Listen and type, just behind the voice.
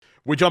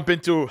we jump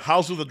into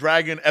House of the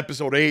Dragon,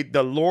 episode 8,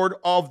 The Lord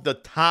of the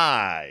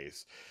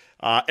Ties.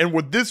 And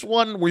with this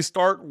one, we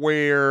start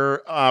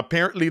where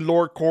apparently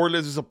Lord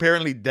Corlys is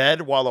apparently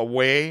dead while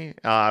away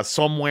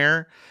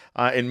somewhere.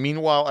 And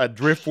meanwhile, at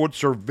Driftwood,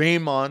 Sir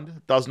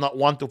Vaemond does not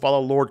want to follow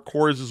Lord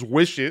Corlys'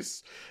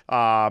 wishes.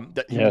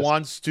 That he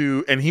wants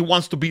to, and he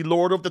wants to be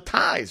Lord of the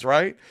Ties,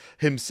 right?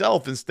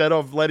 Himself, instead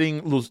of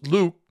letting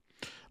Luke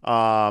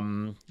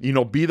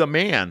be the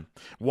man.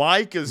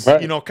 Why? Because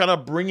kind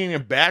of bringing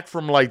it back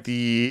from like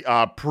the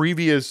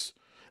previous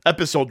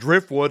episode,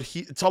 Driftwood,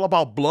 it's all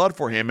about blood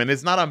for him, and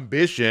it's not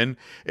ambition.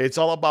 It's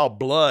all about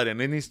blood,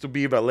 and it needs to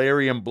be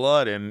Valyrian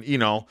blood, and he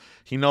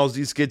knows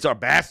these kids are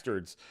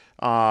bastards.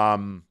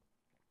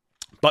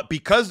 But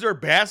because they're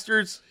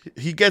bastards,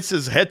 he gets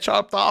his head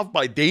chopped off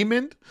by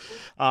Daemon.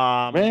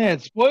 Man,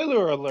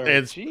 spoiler alert!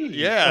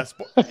 Yeah,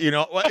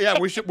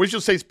 we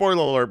should say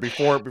spoiler alert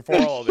before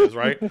all of this,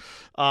 right?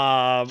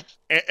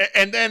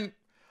 And then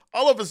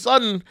all of a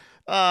sudden,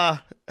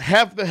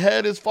 half the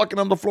head is fucking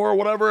on the floor or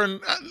whatever, and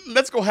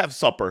let's go have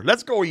supper.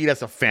 Let's go eat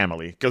as a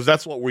family because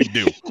that's what we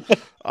do.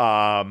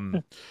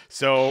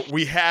 So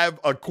we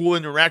have a cool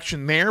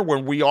interaction there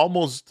when we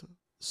almost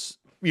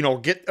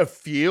get a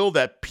feel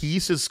that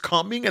peace is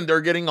coming and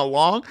they're getting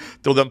along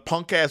till them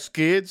punk ass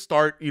kids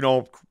start,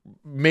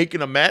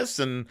 making a mess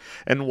and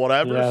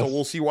whatever. Yes. So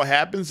we'll see what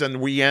happens. And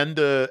we end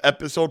the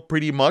episode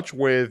pretty much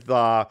with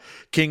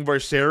King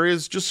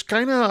Viserys just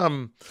kind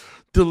of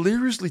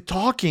deliriously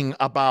talking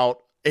about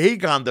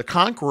Aegon the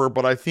Conqueror,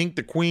 but I think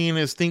the queen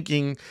is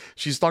thinking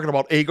she's talking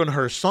about Aegon,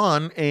 her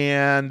son,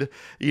 and,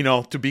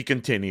 to be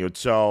continued.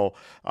 So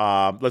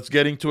let's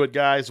get into it,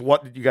 guys.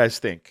 What did you guys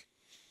think?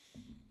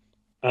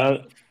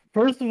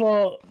 First of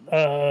all,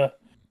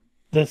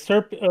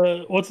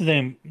 what's his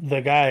name?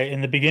 The guy in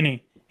the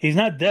beginning. He's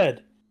not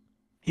dead.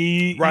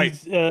 He's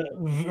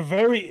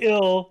very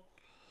ill.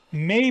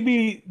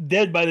 Maybe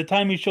dead by the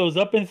time he shows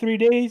up in 3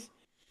 days.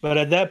 But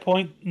at that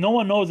point, no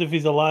one knows if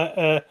he's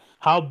alive.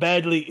 How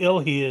badly ill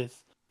he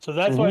is. So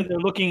that's why they're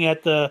looking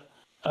at the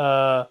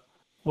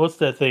what's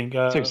that thing?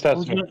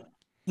 Succession.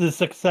 The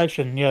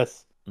succession.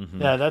 Yes.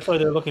 Mm-hmm. Yeah, that's why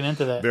they're looking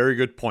into that. Very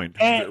good point.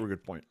 Very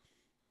good point.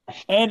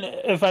 And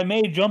if I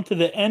may jump to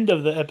the end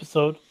of the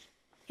episode,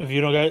 if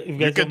you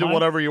guys can do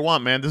whatever you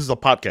want, man. This is a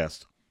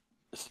podcast.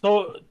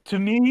 So to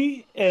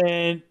me,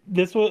 and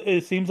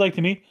it seems like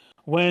to me,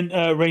 when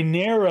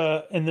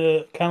Rhaenyra in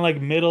the kind of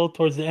like middle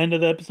towards the end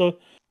of the episode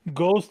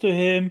goes to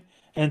him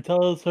and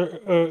tells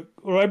her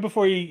right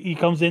before he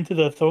comes into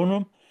the throne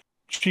room,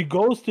 she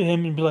goes to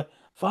him and be like,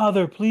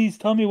 "Father, please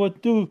tell me what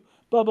to do."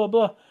 Blah blah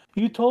blah.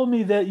 You told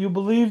me that you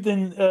believed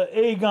in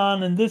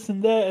Aegon and this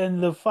and that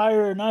and the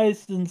fire and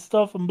ice and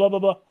stuff and blah, blah,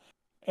 blah.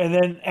 And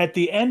then at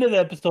the end of the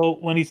episode,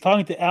 when he's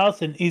talking to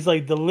Alicent, he's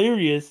like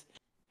delirious.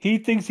 He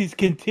thinks he's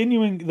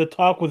continuing the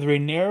talk with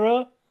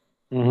Rhaenyra.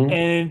 Mm-hmm.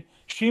 And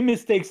she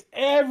mistakes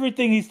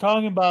everything he's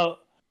talking about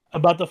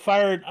the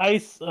fire and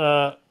ice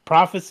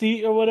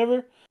prophecy or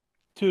whatever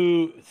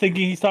to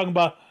thinking he's talking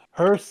about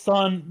her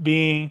son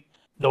being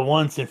the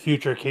once and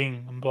future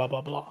king and blah,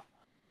 blah, blah.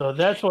 So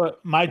that's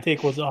what my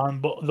take was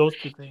on those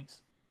two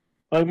things.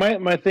 Like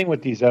my thing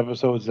with these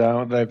episodes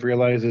now that I've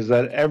realized is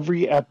that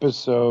every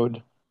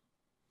episode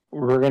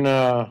we're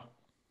gonna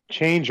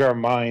change our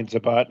minds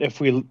about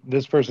if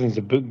this person's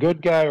a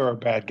good guy or a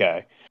bad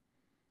guy.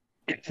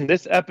 In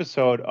this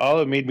episode,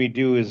 all it made me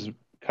do is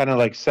kind of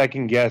like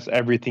second guess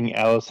everything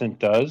Alicent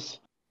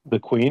does, the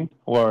queen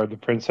or the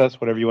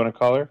princess, whatever you want to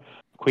call her,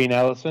 Queen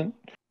Alicent,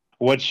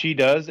 what she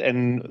does,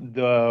 and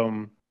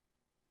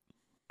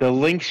the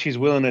length she's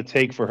willing to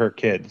take for her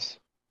kids.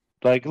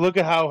 Like, look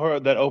at how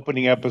that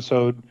opening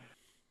episode,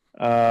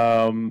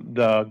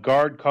 the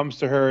guard comes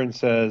to her and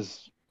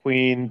says,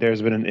 "Queen,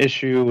 there's been an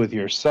issue with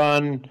your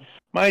son."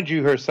 Mind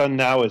you, her son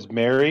now is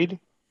married,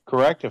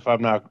 correct? If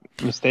I'm not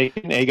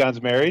mistaken, Aegon's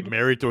married.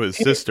 Married to his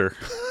sister,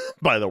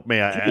 by the way,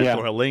 may I add,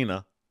 to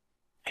Helena.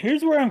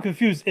 Here's where I'm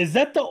confused. Is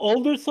that the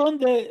older son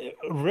that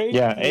raised?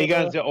 Yeah,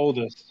 Aegon's the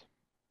oldest.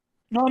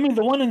 No, I mean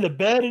the one in the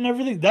bed and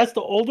everything. That's the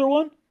older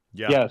one?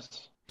 Yeah.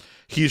 Yes.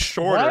 He's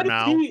shorter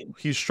now.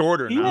 He's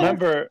shorter now.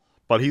 Remember,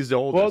 but he's the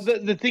oldest. Well,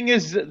 the thing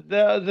is,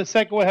 the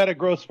second one had a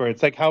growth spurt.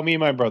 It's like how me and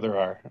my brother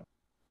are.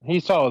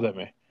 He's taller than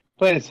me.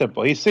 Plain and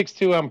simple. He's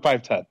 6'2", I'm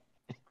 5'10".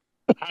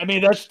 I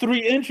mean, that's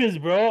 3 inches,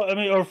 bro. I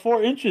mean, or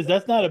 4 inches.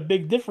 That's not a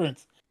big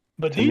difference.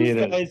 But these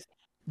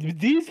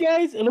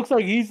guys, it looks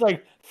like he's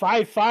like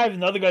 5'5",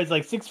 and the other guy's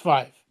like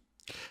 6'5".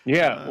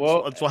 Yeah,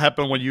 well, that's what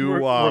happened when you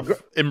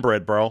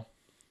inbred, bro.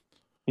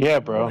 Yeah,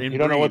 bro. You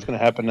don't know what's going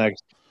to happen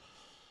next.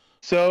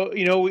 So,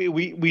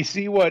 we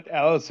see what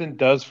Alicent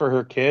does for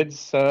her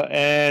kids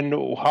and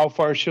how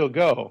far she'll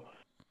go.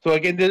 So,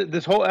 again,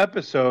 this whole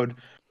episode,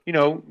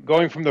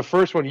 going from the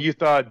first one, you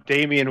thought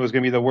Damien was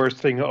going to be the worst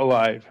thing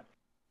alive.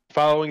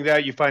 Following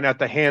that, you find out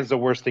the hand's the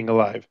worst thing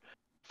alive.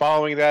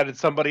 Following that, it's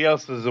somebody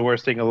else is the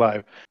worst thing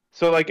alive.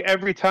 So, like,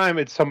 every time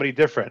it's somebody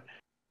different.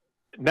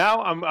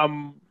 Now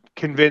I'm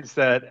convinced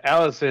that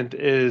Alicent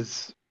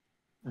is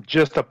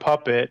just a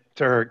puppet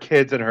to her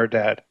kids and her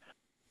dad.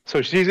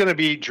 So she's gonna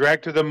be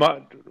dragged to the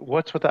mud.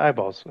 What's with the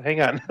eyeballs?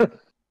 Hang on.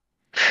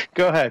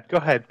 Go ahead.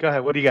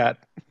 What do you got?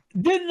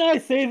 Didn't I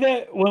say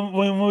that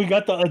when we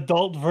got the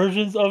adult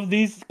versions of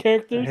these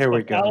characters, Here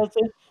we of go.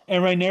 Allison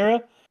and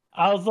Rhaenyra?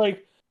 I was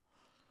like,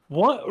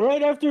 what?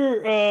 Right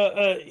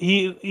after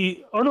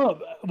he oh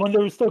no, when they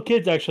were still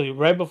kids, actually,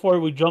 right before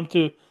we jumped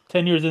to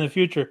 10 years in the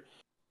future.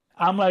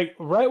 I'm like,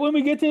 right when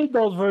we get to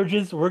adult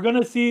versions, we're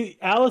gonna see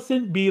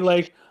Allison be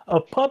like a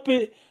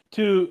puppet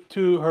to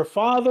her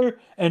father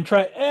and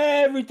try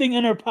everything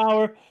in her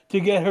power to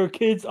get her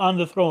kids on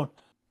the throne.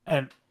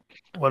 And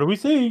what are we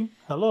seeing?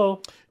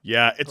 Hello.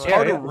 Yeah, it's Yeah,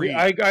 hard to Yeah,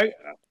 read.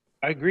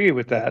 I agree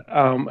with that.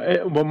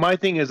 Well, my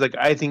thing is like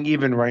I think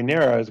even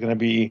Rhaenyra is going to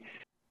be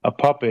a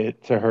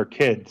puppet to her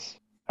kids.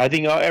 I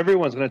think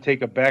everyone's going to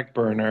take a back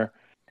burner,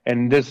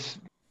 and these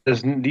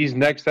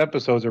next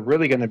episodes are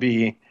really going to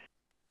be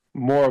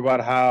more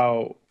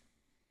about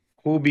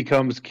who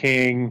becomes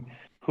king,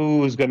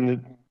 who's going to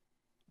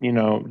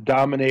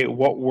dominate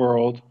what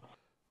world.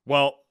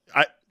 Well,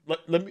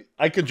 let me.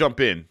 I can jump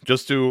in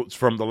just to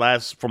from the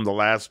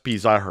last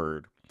piece I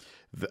heard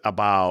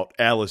about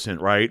Allison,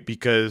 right?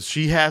 Because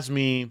she has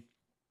me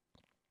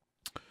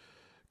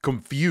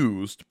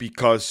confused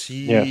because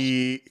Yes.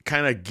 she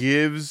kind of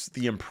gives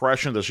the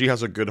impression that she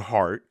has a good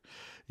heart.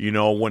 You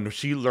know, when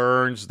she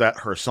learns that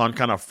her son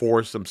kind of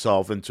forced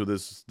himself into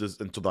this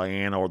into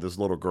Diana or this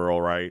little girl,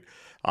 right?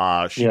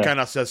 She Yeah. kind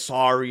of says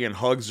sorry and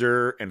hugs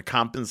her and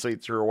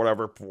compensates her or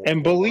whatever And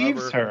for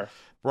believes whatever. her.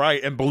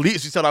 Right. And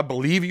she said, I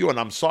believe you and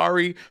I'm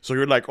sorry. So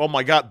you're like, oh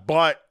my God.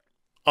 But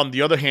on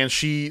the other hand,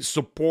 she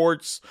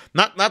supports,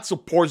 not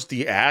supports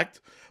the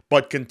act,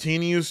 but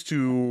continues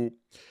to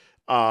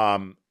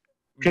make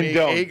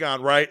Condone.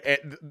 Aegon, right?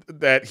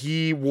 That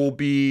he will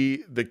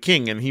be the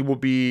king and he will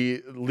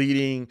be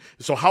leading.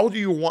 So how do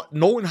you want,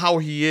 knowing how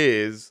he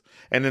is,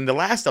 and in the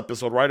last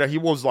episode, right, he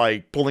was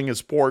like pulling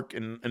his pork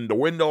in the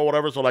window or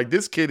whatever. So like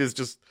this kid is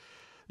just,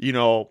 you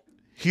know,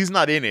 he's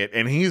not in it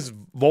and he's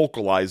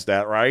vocalized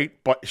that, right?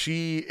 But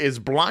she is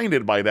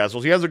blinded by that.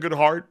 So she has a good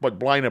heart, but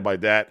blinded by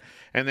that.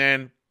 And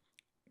then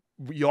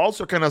you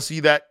also kind of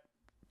see that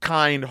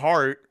kind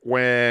heart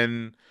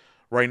when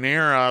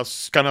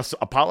Rhaenyra kind of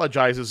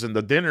apologizes in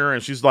the dinner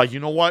and she's like, you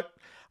know what?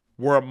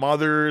 We're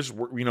mothers.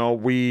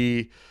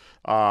 I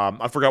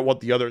forgot what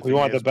the other We thing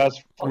want is. the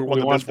best. We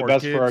want the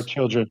best for our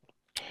children.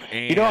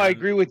 And I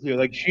agree with you.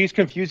 Like she's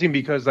confusing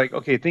because, like,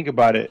 okay, think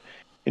about it.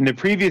 In the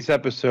previous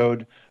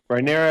episode,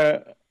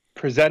 Rhaenyra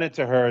presented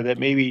to her that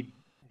maybe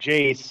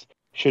Jace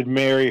should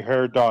marry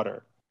her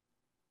daughter.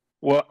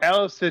 Well,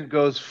 Allison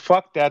goes,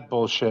 "Fuck that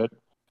bullshit.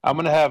 I'm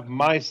gonna have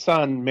my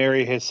son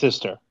marry his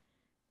sister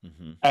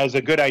as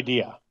a good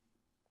idea."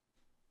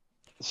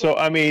 So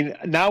I mean,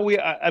 now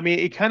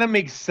it kind of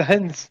makes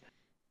sense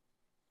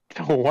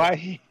to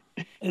why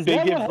Is they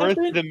that give what birth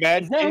to happened? the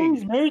Mad Is that who King.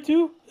 he's married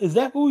to? Is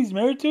that who he's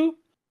married to?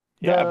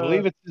 Yeah, I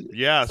believe it's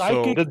yeah,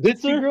 so Psychic the Ditzy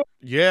sister? girl.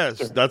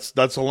 yes,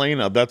 that's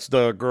Elena. That's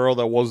the girl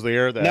that was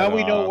there that Now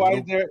we know why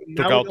Luke they're. took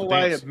Now we out know the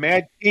why dance.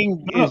 Mad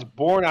King No. is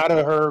born out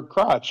of her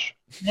crotch.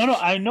 No,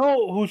 I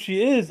know who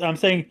she is. I'm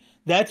saying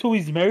that's who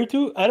he's married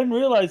to. I didn't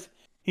realize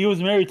he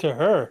was married to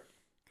her.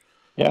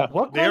 Yeah,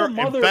 What kind They're, of in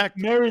mother fact,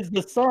 marries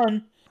the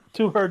son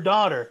to her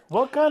daughter?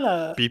 What kind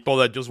of people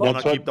that just want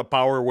to That's keep what- the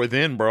power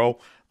within, bro.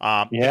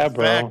 Yeah, in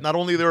bro. fact, not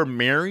only they're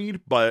married,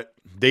 but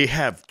they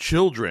have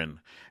children.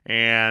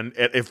 And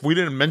if we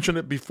didn't mention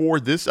it before,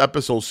 this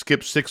episode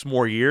skips 6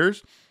 more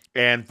years.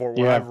 And for what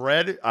Yeah. I've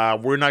read,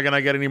 we're not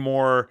gonna get any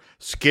more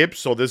skips.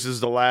 So this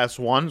is the last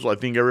one. So I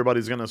think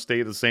everybody's gonna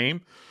stay the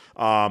same.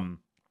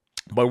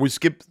 But we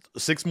skipped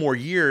 6 more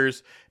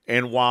years.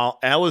 And while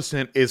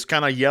Allison is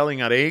kind of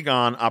yelling at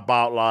Aegon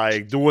about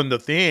like doing the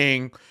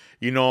thing,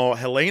 you know,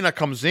 Helena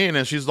comes in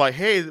and she's like,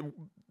 "Hey,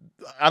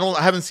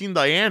 I haven't seen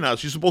Diana.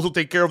 She's supposed to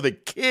take care of the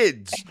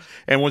kids."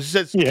 And when she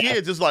says Yeah.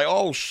 kids, it's like,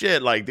 oh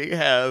shit, like they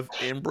have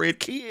inbred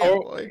kids.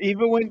 Or Like,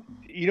 even when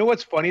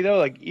what's funny though,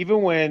 like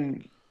even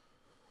when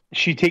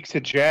she takes a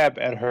jab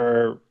at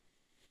her,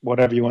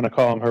 whatever you want to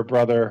call him, her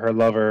brother, her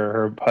lover,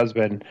 her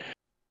husband,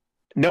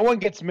 no one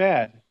gets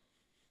mad.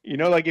 You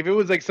know, like if it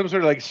was like some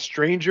sort of like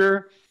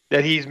stranger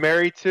that he's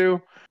married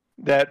to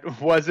that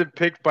wasn't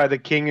picked by the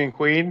king and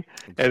queen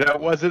and that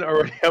wasn't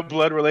already a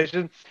blood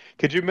relation,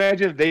 could you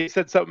imagine if they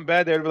said something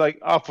bad, they'd be like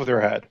off with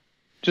their head.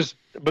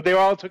 But they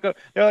all took up.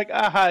 They're like,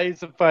 he's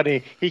so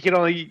funny. He can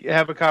only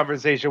have a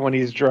conversation when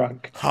he's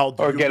drunk, how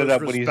do or you get it up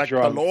when he's disrespect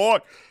drunk. the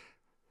Lord?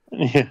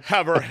 Yeah.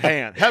 Have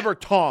her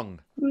tongue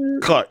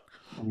cut.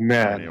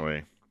 Man,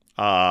 Anyway,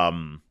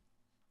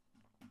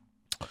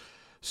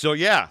 so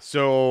yeah,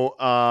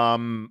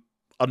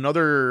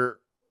 another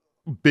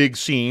big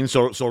scene.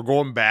 So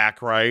going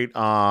back, right?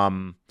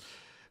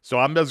 So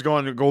I'm just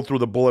going to go through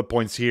the bullet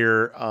points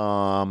here.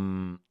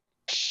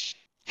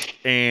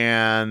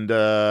 And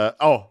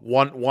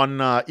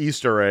one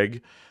Easter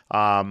egg.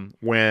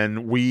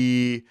 When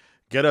we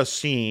get a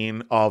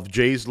scene of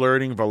Jay's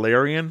learning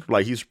Valerian,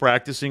 like he's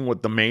practicing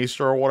with the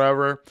maester or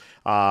whatever.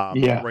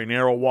 Yeah.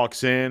 Rhaenyra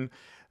walks in.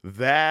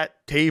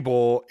 that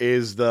table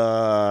is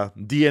the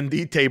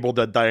D&D table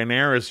that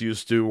Daenerys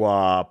used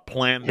to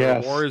plan her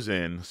Yes. wars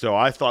in. So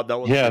I thought that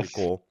was pretty Yes.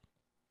 cool.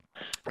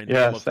 In Game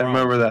of Yes, I Thrones.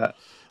 remember that.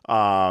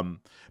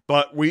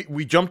 But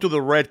we jump to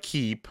the Red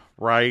Keep,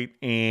 right?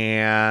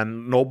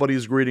 And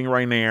nobody's greeting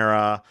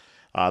Rhaenyra.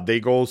 They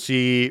go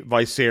see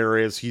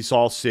Viserys. He's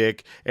all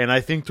sick. And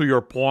I think to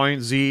your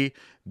point, Z,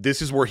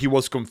 this is where he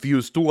was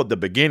confused too at the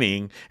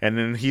beginning. And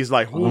then he's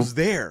like, who's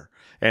there?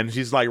 And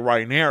she's like,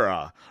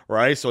 Rhaenyra,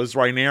 right? So it's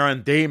Rhaenyra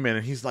and Daemon.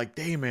 And he's like,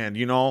 Daemon,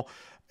 you know?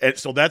 And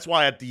so that's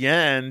why at the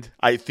end,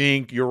 I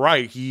think you're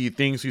right. He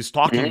thinks he's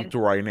talking to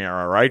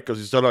Rhaenyra, right? Because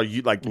he said,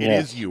 like,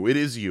 it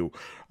is you.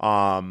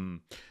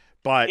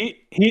 But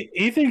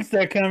he thinks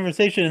that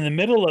conversation in the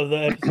middle of the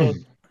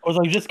episode was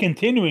like just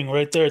continuing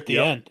right there at the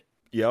end.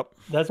 Yep.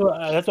 That's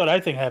what I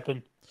think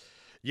happened.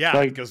 Yeah,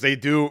 Like- because they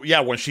do. Yeah,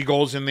 when she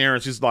goes in there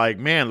and she's like,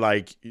 man,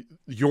 like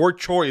your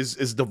choice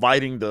is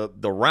dividing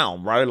the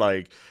realm, right?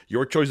 Like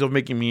your choice of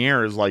making me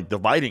heir is like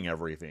dividing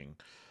everything.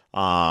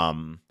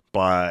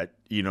 But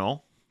you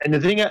know, And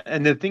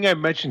the thing I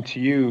mentioned to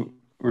you,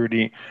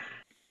 Rudy,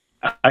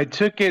 I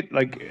took it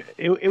like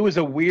it was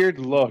a weird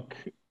look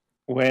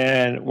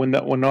when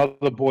all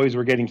the boys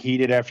were getting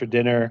heated after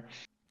dinner,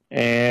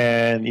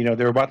 and you know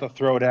they were about to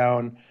throw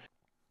down,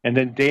 and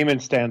then Damon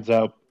stands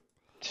up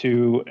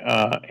to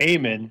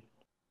Aemon,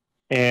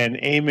 and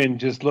Aemon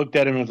just looked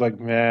at him and was like,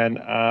 "Man,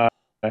 I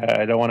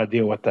don't want to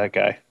deal with that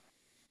guy."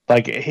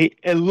 Like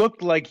it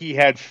looked like he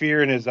had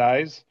fear in his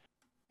eyes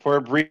for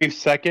a brief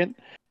second.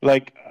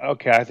 Like,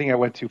 okay, I think I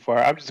went too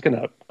far. I'm just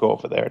gonna go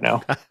over there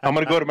now. I'm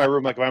gonna go to my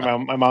room, like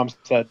my mom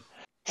said.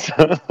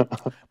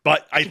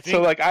 but I think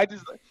So, like, I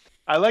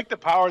like the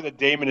power that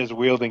Damon is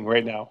wielding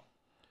right now.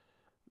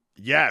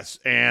 yes,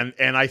 and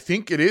I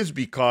think it is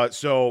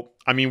because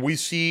I mean we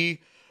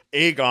see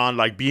Aegon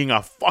like being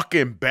a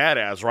fucking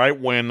badass, right?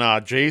 When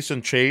Luke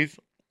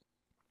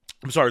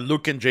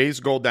and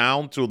Jace go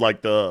down to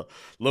like the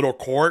little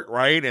court,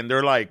 right? And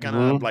they're like kind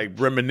of like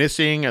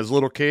reminiscing as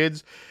little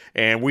kids.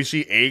 And we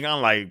see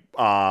Aegon like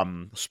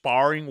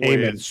sparring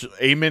with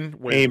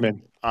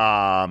Aemon.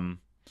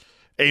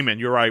 Aemon,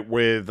 you're right,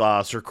 with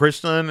Sir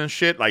Kristen and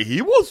shit. Like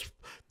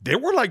they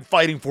were like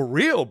fighting for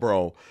real,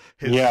 bro.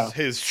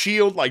 His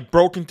shield like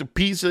broke into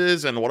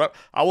pieces and whatever.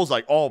 I was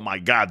like, oh my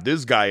god,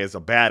 this guy is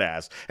a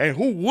badass. And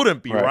who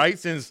wouldn't be, right?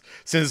 Since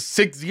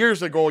 6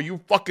 years ago,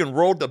 you fucking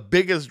rode the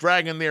biggest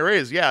dragon there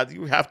is. Yeah,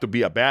 you have to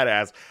be a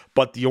badass.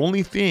 But the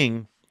only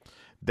thing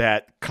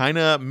that kind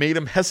of made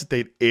him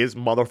hesitate is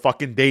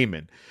motherfucking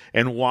Daemon.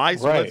 And why?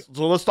 So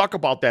let's talk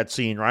about that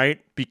scene,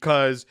 right?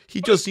 Because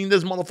he just seen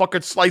this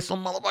motherfucker slice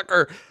some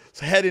motherfucker's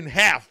head in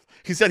half.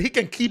 He said he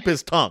can keep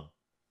his tongue.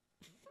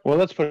 Well,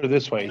 let's put it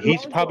this way.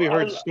 He's probably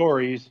heard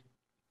stories.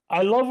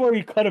 I love where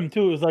he cut him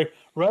too. It was like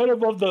right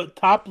above the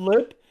top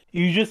lip.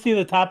 You just see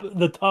the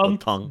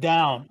tongue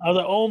down. I was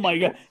like, oh my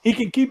god, he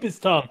can keep his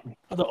tongue. I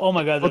was like, oh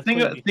my god. Well,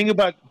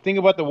 think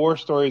about the war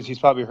stories he's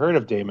probably heard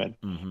of Daemon.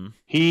 Mm-hmm.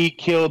 He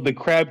killed the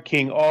Crab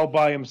King all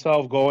by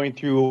himself, going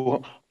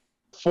through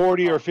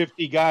 40 or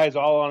 50 guys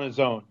all on his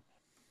own.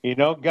 You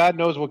know, God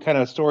knows what kind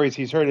of stories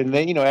he's heard, and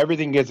then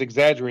everything gets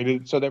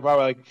exaggerated. So they're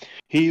probably like,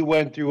 he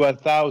went through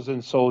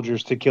 1,000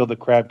 soldiers to kill the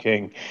Crab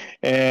King,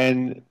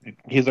 and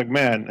he's like,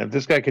 man, if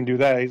this guy can do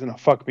that, he's gonna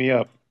fuck me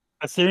up.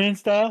 Assyrian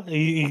style,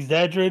 he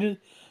exaggerated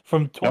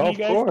from 20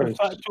 guys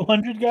to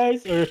 200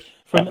 guys, or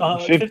from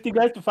 50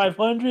 guys to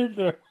 500,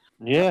 or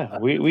yeah,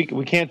 we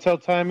can't tell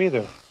time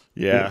either.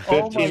 Yeah,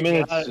 15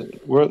 minutes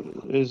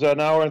is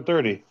an hour and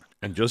 30.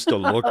 And just the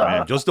look,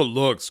 man, just the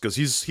looks, because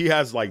he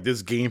has like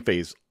this game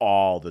face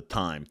all the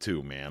time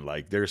too, man.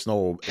 Like there's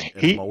no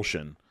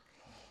emotion.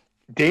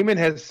 Daemon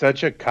has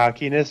such a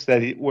cockiness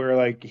that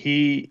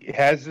he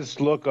has this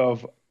look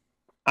of,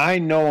 I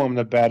know I'm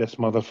the baddest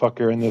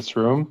motherfucker in this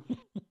room.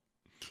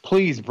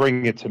 Please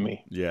bring it to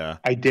me. Yeah,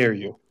 I dare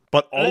you.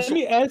 But also,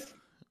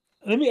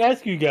 let me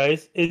ask you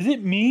guys: is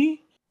it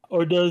me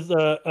or does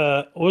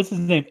what's his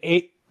name?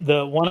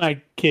 The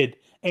one-eyed kid,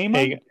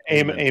 Aemon?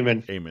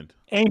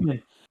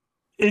 Aemon.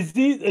 Is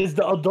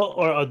the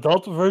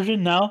adult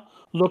version now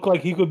look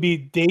like he could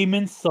be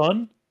Daemon's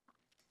son?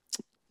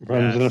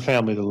 Runs in a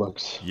family that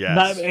looks. Yes.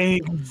 Not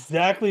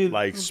exactly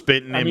like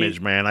spitting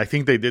image, man. I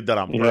think they did that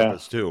on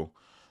purpose too.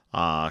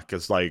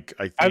 Because like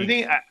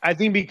I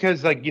think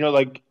because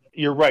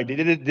you're right. They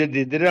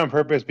did it on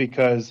purpose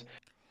because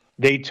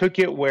they took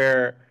it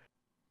where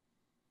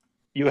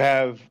you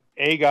have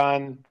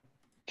Aegon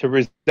to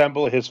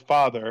resemble his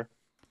father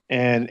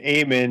and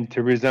Aemon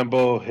to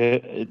resemble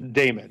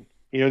Daemon.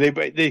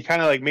 They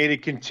kind of like made a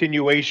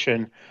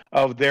continuation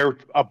of their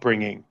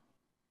upbringing.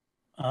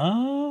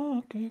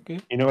 Oh, okay.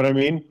 You know what I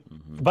mean?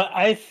 Mm-hmm. But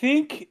I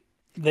think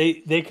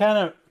they kind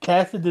of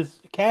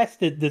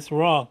casted this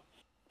wrong.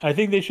 I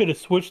think they should have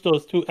switched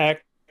those two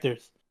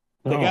actors.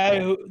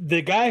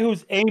 The guy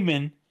who's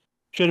Aemon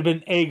should have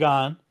been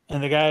Aegon,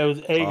 and the guy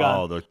who's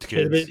Aegon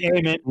should have been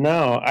Aemon.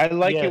 No, I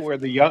like it where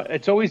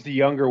it's always the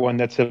younger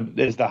one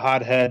is the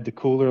hothead, the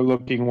cooler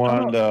looking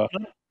one.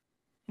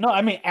 No,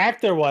 I mean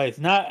actor wise,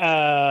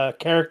 not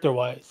character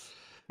wise.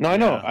 No,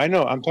 Yeah. I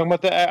know. I'm talking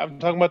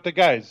about the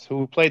guys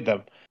who played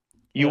them.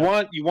 You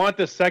want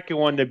the second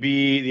one to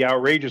be the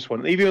outrageous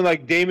one. Even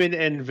like Damon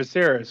and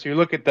Viserys. You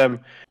look at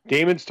them.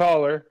 Damon's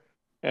taller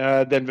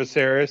than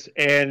Viserys,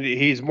 and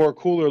he's more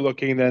cooler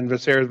looking than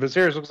Viserys.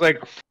 Viserys looks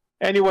like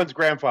anyone's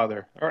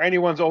grandfather or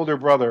anyone's older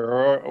brother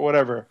or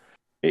whatever.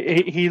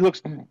 He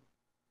looks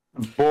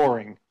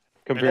boring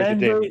compared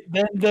to Damon.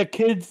 Then the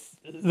kids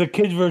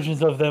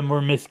versions of them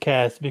were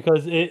miscast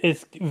because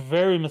it's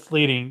very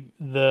misleading.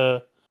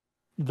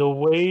 The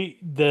way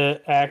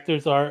the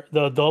actors are,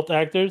 the adult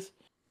actors,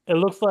 it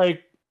looks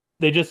like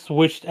they just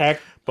switched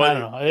act. But I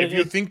don't know. if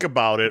you think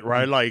about it,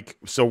 right? Like,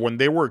 so when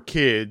they were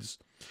kids,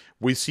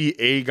 we see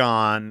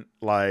Aegon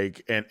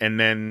like, and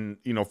then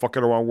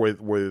fucking around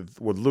with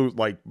Luke,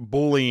 like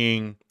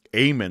bullying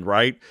Aemon,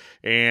 right?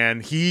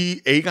 And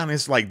Aegon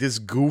is like this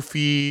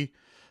goofy,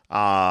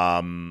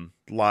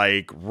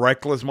 like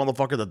reckless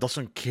motherfucker that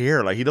doesn't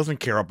care. Like he doesn't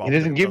care about. He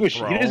doesn't give a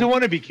shit. He doesn't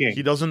want to be king.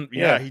 He doesn't.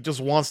 Yeah, he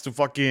just wants to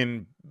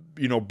fucking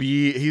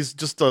be. He's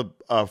just a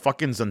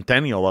fucking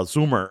centennial, a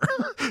zoomer.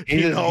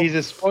 He's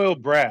a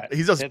spoiled brat.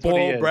 He's a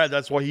spoiled brat.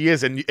 That's what he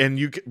is. And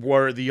you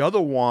where the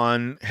other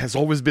one has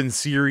always been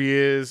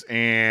serious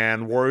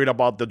and worried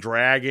about the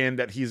dragon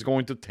that he's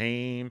going to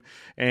tame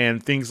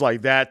and things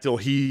like that till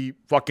he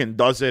fucking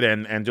does it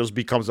and just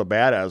becomes a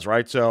badass,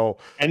 right? So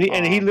and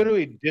he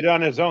literally did it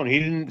on his own. He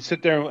didn't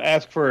sit there and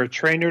ask for a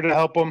trainer to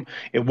help him.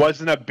 It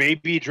wasn't a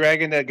baby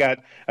dragon that got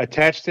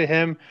attached to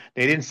him.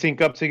 They didn't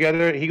sync up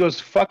together. He goes,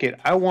 "Fuck it.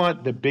 I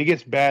want the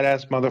biggest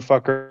badass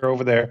motherfucker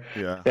over there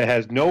that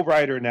has no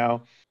rider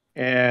now,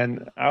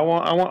 and I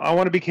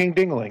want to be King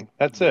Dingling."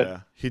 That's it.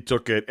 He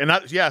took it, and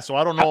so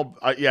I don't know.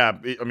 I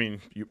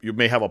mean, you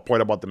may have a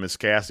point about the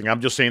miscasting.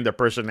 I'm just saying the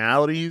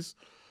personalities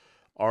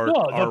are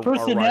the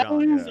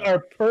personalities are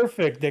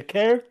perfect. The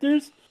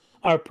characters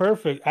are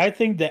perfect. I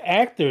think the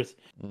actors,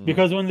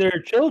 because when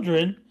they're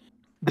children,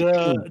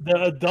 the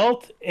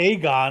adult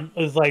Aegon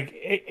is like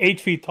 8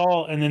 feet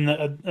tall, and then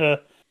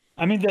the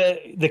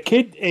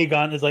kid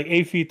Aegon is like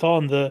 8 feet tall,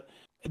 and the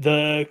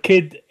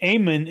kid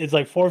Aemon is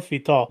like 4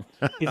 feet tall.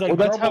 He's like,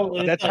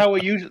 well, that's how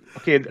it usually.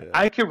 Okay,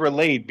 I can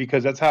relate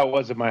because that's how it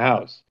was in my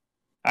house.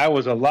 I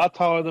was a lot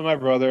taller than my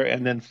brother,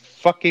 and then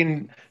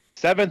fucking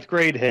 7th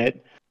grade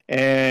hit,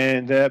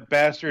 and that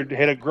bastard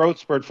hit a growth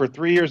spurt for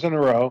 3 years in a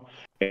row,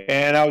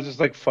 and I was just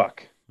like,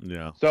 fuck.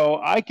 Yeah.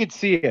 So I could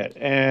see it,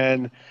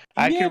 and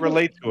I can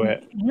relate to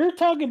it. You're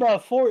talking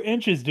about 4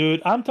 inches,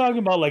 dude. I'm talking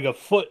about like a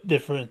foot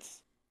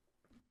difference.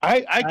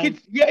 I could,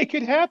 it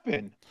could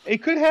happen.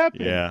 It could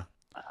happen. Yeah.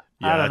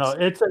 I don't know.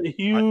 It's a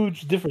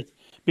huge difference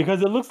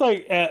because it looks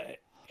like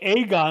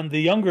Aegon, the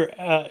younger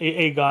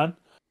Aegon,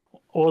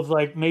 was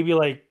like maybe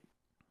like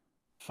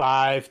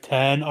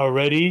 5'10"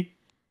 already,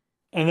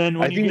 and then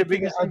when you get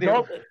the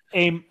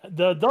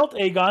adult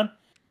Aegon,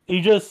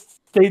 he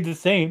just stayed the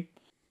same.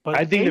 But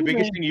I think the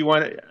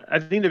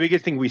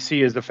biggest thing we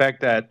see is the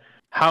fact that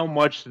how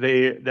much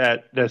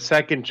that the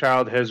second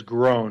child has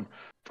grown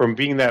from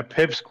being that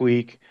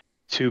pipsqueak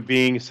to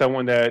being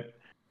someone that.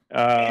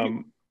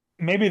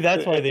 Maybe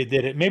that's why they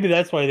did it.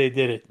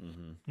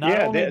 Mm-hmm.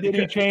 Not only did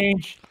he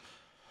change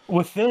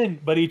within,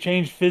 but he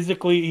changed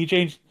physically. He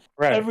changed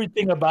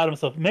everything about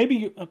himself.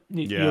 Maybe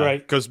you're right.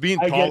 Because being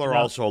taller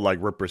also like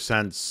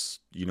represents,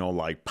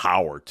 like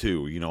power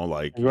too.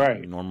 Like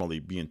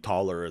normally being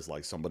taller is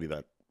like somebody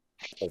that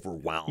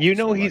overwhelmed.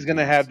 He's going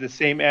to have the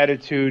same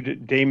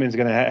attitude Damon's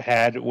going to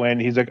had when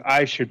he's like,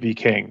 I should be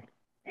king.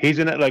 He's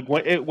going to like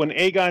when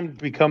Aegon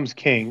becomes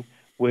king,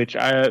 which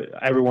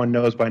everyone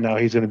knows by now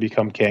he's going to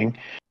become king.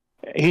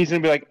 He's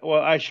going to be like, well,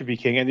 I should be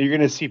king. And you're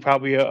going to see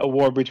probably a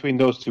war between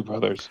those two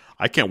brothers.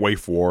 I can't wait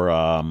for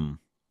Aemon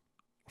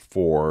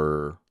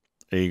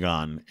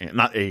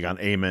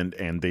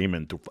and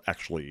Daemon to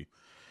actually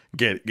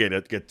get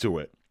to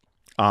it.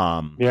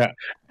 Yeah.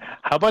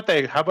 How about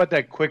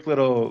that quick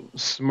little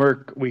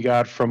smirk we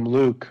got from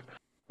Luke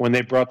when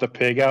they brought the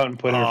pig out and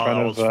put it in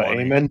front of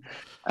Aemon?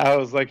 I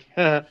was like,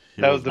 that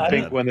was the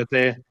pink one that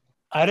they...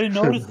 I didn't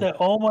notice that.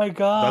 Oh my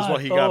god! That's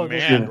why he got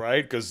mad,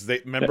 right? Because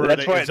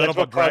instead of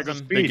a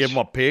dragon, they gave him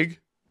a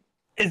pig.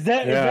 Is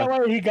that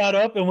why he got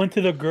up and went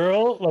to the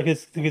girl, like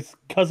his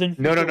cousin?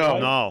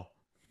 No.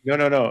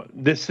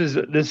 This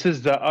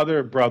is the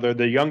other brother,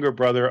 the younger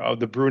brother of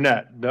the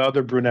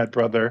other brunette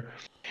brother.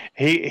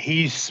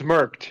 He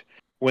smirked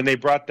when they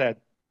brought that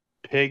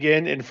pig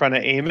in front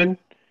of Aemon,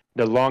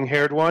 the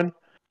long-haired one.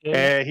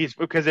 Yeah. And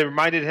because it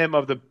reminded him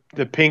of the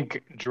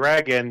pink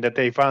dragon that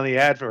they finally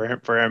had for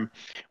him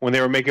when they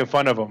were making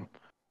fun of him.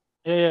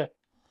 Yeah.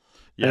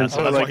 And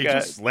so that's why he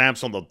just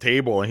slams on the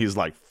table and he's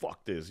like,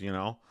 "Fuck this,"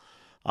 And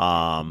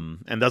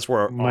that's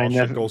where all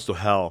shit goes to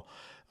hell.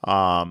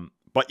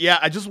 But yeah,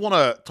 I just want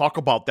to talk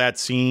about that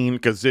scene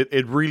because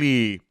it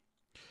really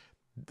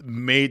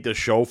made the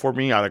show for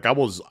me. And I'm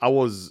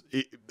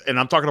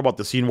talking about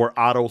the scene where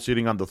Otto's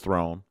sitting on the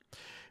throne.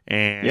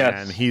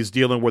 and he's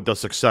dealing with the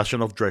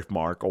succession of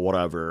Driftmark or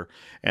whatever,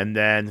 and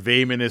then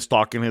Vayman is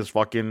talking his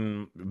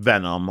fucking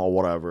venom or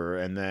whatever,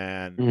 and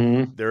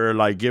then they're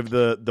like, give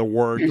the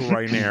word to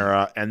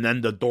Rhaenyra, and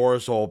then the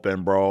doors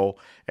open, bro,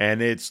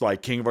 and it's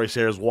like King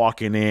Viserys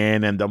walking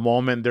in, and the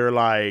moment they're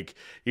like,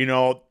 you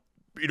know,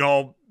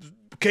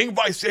 King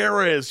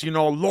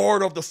Viserys,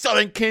 Lord of the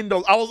Seven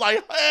Kingdoms, I was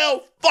like,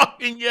 hell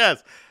fucking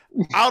yes.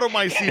 Out of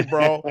my seat,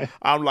 bro.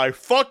 I'm like,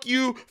 fuck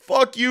you.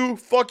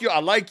 I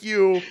like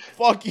you.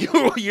 Fuck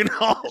you,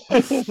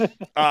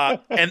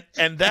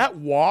 and that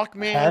walk,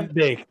 man,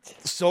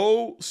 Half-baked.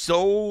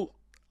 so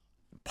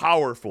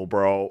powerful,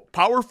 bro.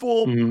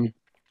 Powerful in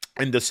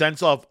the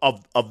sense of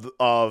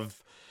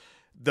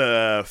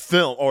the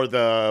film or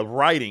the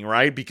writing,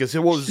 right? Because he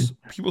was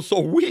so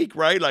weak,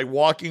 right? Like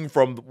walking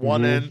from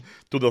one end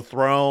to the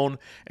throne,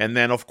 and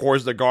then of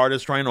course the guard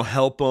is trying to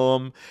help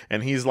him,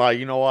 and he's like,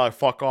 you know what,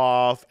 fuck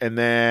off. And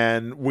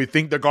then we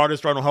think the guard is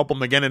trying to help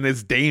him again, and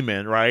it's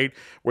Daemon, right?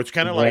 Which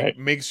kind of like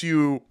makes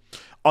you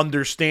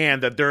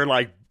understand that they're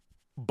like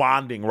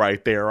bonding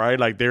right there, right?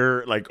 Like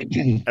they're like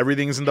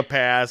everything's in the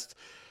past.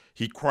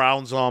 He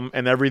crowns him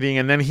and everything,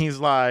 and then he's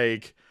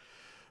like,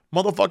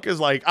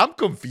 motherfucker's like, I'm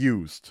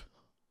confused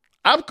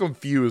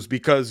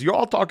because you're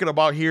all talking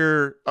about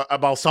here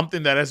about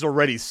something that has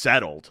already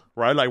settled,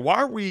 right? Like, why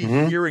are we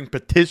hearing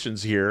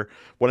petitions here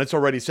when it's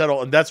already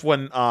settled? And that's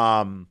when,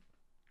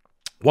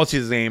 what's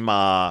his name?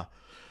 The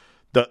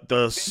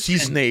sea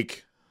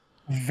snake.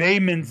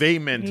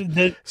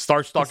 Vaymond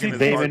starts talking to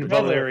Vaymond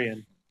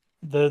Valerian.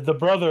 The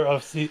brother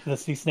of the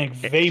sea snake,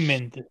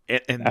 Vaymond.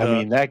 And I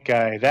mean, that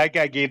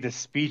guy gave the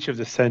speech of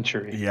the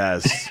century.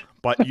 Yes.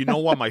 But you know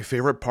what my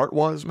favorite part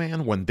was,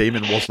 man? When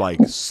Daemon was like,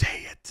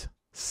 say it.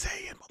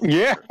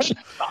 Yeah.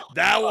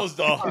 That was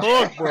the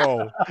hook,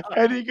 bro.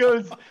 And he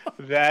goes,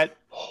 that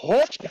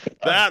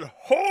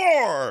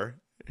whore.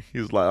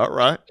 He's like, all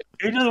right.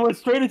 He just went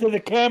straight into the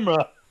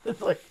camera.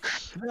 It's like,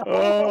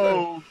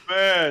 oh,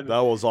 man. That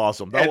was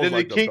awesome. And then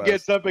the king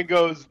gets up and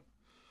goes,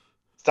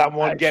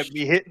 someone get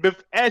me hit.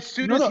 As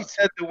soon as he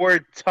said the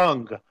word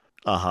tongue,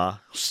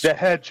 the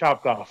head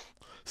chopped off.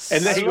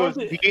 And then he goes,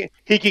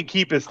 he can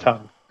keep his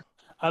tongue.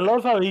 I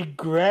love how he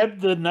grabbed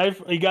the knife.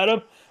 He got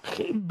up,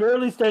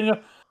 barely standing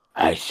up.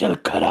 I shall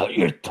cut out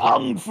your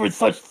tongue for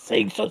such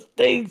things. And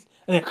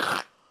then,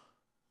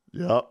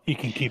 he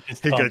can keep his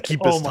tongue. He can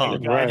keep his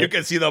tongue. Right. You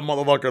can see that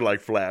motherfucker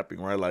like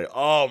flapping, right? Like,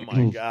 oh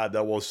my God,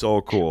 that was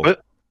so cool.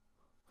 But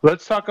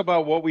let's talk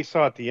about what we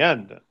saw at the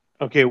end.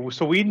 Okay,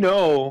 so we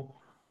know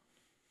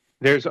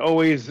there's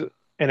always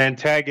an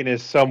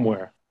antagonist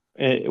somewhere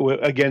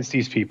against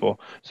these people.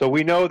 So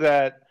we know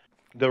that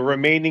the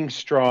remaining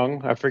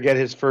strong, I forget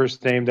his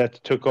first name,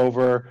 that took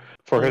over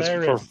for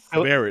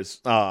Varys.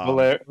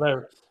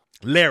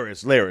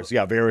 Larys.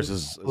 Yeah, Varys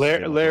is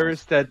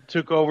Larys that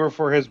took over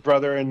for his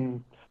brother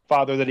and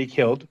father that he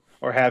killed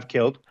or have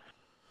killed.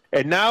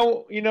 And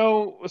now,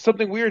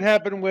 something weird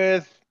happened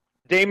with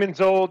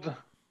Daemon's old,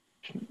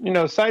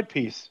 side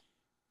piece.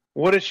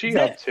 What is she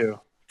up to?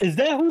 Is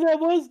that who that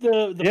was?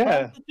 The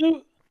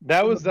prostitute?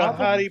 That was the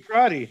hottie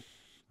proddy.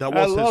 That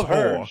was his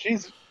her.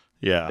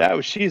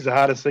 She's the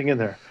hottest thing in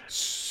there.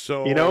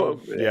 So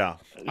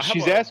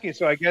she's asking.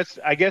 So I guess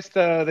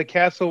the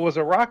castle was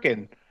a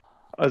rockin'.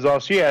 Is all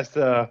she asked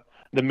the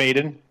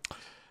maiden.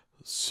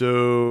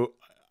 So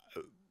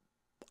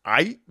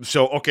it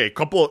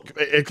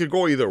could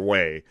go either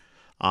way,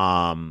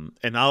 and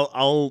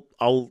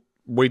I'll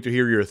wait to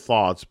hear your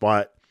thoughts,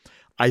 but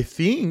I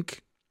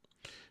think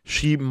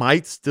she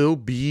might still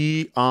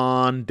be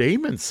on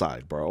Daemon's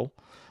side, bro.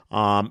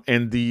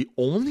 And the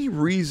only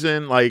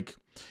reason, like,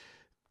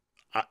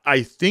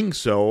 I think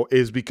so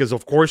is because,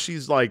 of course,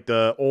 she's like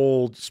the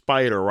old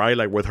spider, right?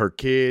 Like with her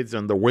kids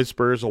and the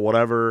whispers or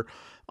whatever.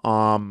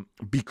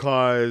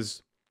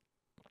 Because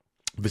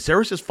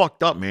Viserys is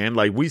fucked up, man.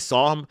 Like, we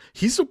saw him.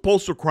 He's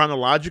supposed to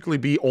chronologically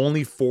be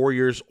only 4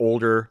 years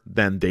older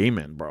than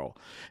Daemon, bro.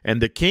 And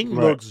the king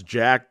looks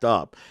jacked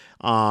up.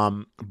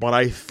 But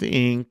I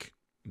think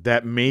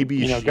that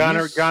maybe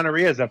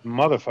gonorrhea is a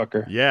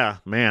motherfucker. Yeah,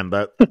 man,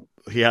 that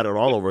he had it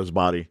all over his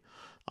body.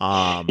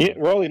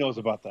 Rolly knows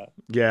about that.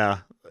 Yeah,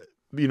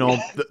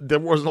 there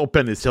was no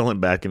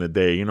penicillin back in the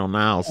day.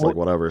 Now it's like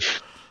whatever.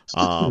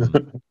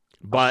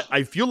 But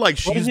I feel like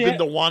she's been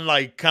the one,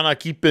 like, kind of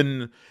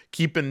keeping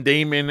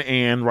Daemon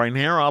and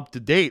Rhaenyra up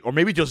to date, or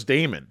maybe just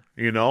Daemon.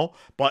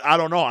 But I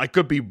don't know. I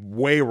could be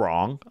way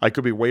wrong.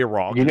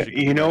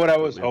 You know what I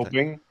was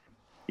hoping?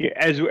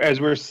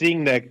 As we're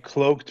seeing that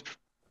cloaked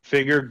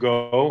figure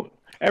go,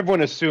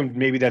 everyone assumed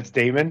maybe that's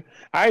Daemon.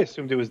 I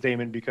assumed it was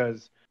Daemon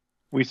because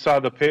we saw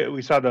the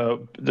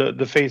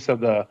face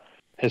of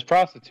his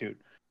prostitute.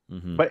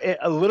 Mm-hmm. But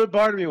a little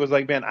part of me was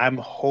like, man, I'm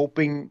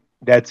hoping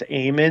that's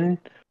Aemon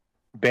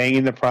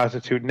banging the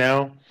prostitute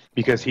now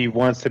because he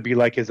wants to be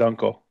like his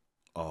uncle.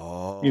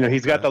 Oh,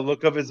 he's got the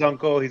look of his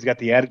uncle. He's got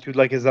the attitude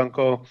like his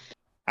uncle.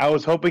 I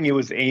was hoping it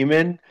was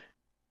Aemon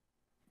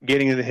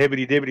getting the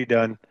hibbity-dibbity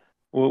done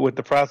with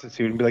the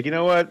prostitute and be like, you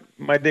know what?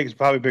 My dick's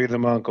probably bigger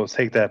than my uncle's.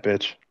 Take that,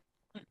 bitch.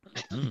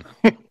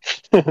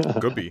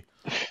 Could be.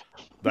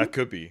 That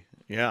could be.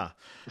 Yeah.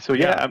 So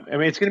yeah, I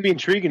mean, it's going to be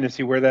intriguing to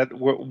see where that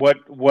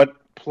what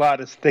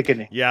plot is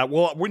thickening. Yeah.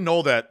 Well, we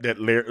know that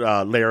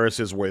Laris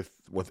is with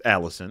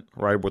Alicent,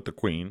 right, with the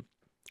Queen,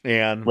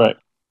 and Right.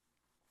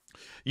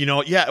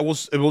 yeah, it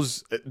was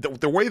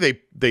the way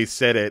they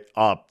set it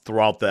up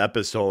throughout the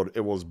episode.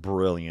 It was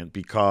brilliant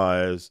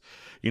because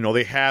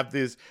they have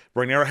this.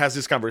 Rhaenyra has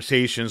these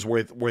conversations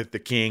with the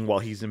king while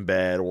he's in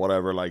bed or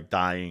whatever, like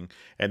dying,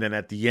 and then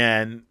at the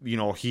end,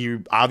 he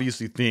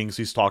obviously thinks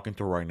he's talking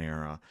to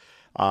Rhaenyra.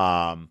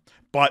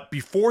 But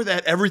before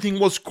that, everything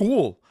was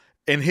cool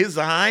in his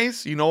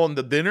eyes. On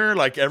the dinner,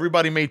 like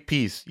everybody made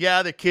peace.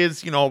 Yeah, the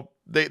kids,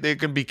 they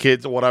can be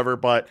kids or whatever,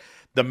 but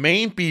the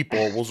main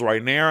people was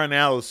Rhaenyra and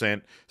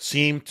Alicent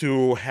seemed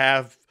to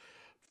have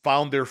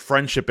found their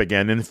friendship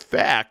again. In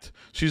fact,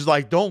 she's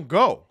like, don't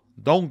go,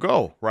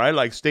 right?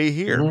 Like, stay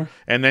here. Mm-hmm.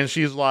 And then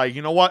she's like,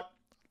 you know what?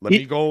 Let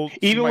me go.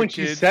 Even when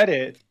she said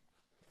it,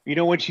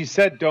 when she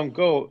said don't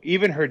go,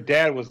 even her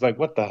dad was like,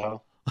 what the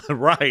hell?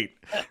 Right.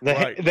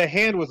 The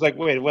hand was like,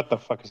 wait, what the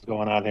fuck is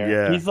going on here?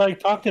 Yeah. He's like,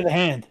 talk to the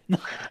hand.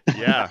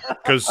 Yeah,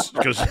 because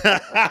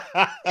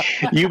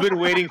you've been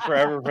waiting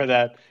forever for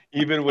that.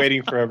 You've been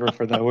waiting forever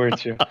for that,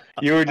 weren't you?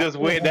 You were just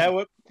waiting.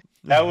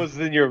 That was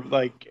in your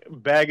like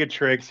bag of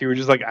tricks. You were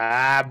just like,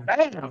 bam.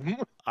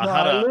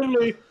 I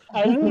literally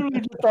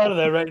just thought of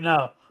that right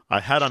now. I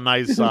had a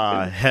nice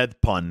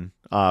head pun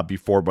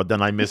before, but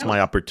then I missed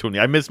my opportunity.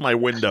 I missed my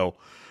window.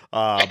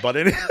 But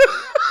anyway.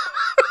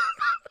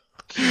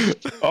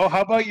 Oh,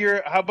 how about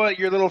your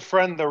little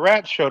friend the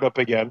rat showed up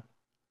again?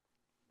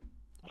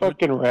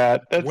 Fucking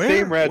rat! That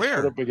same rat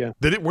showed up again.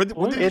 Did it? When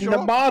did it show the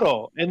up?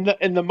 model in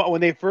the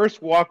when they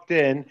first walked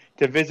in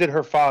to visit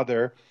her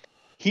father,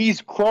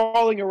 he's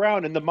crawling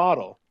around in the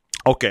model.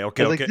 Okay.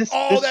 Like, That's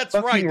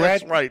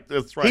right.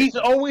 That's right. He's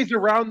always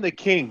around the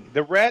king.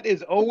 The rat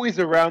is always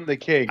around the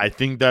king. I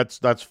think that's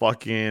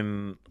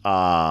fucking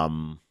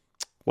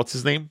what's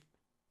his name?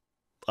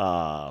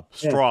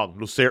 Strong.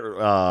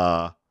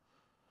 Lucer.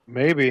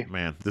 Maybe.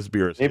 Man, this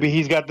beer is. Maybe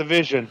he's got the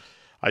vision.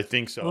 I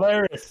think so.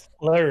 Laris.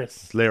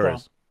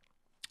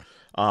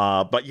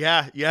 But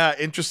yeah,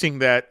 interesting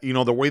that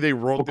the way they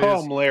wrote this. We'll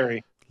call him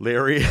Larry.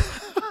 They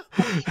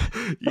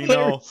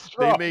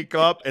make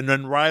up, and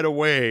then right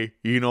away,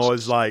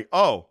 it's like,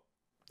 oh,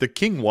 the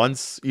king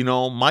wants,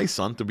 my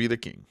son to be the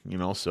king.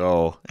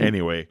 So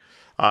anyway,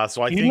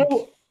 so I think.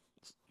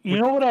 You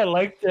know what I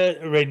liked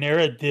that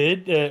Rhaenyra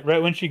did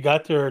right when she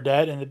got to her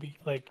dad and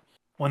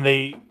when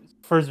they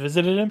first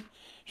visited him.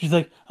 She's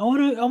like, I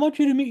want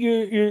you to meet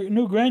your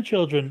new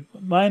grandchildren,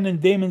 mine and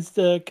Damon's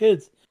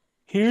kids.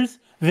 Here's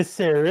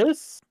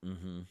Viserys,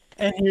 mm-hmm.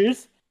 and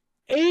here's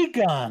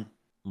Aegon.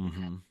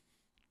 Mm-hmm.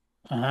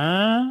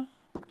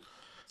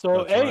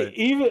 So right.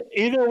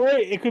 either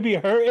way, it could be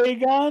her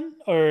Aegon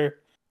or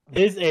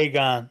his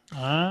Aegon.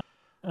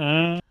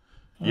 Yeah.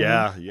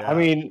 I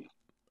mean,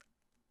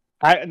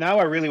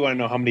 I really want to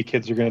know how many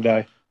kids are going to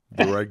die.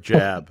 Direct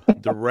jab.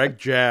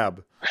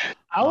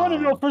 I want to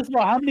know, first of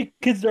all, how many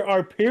kids there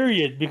are,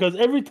 period. Because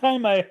every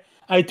time I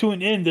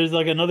tune in, there's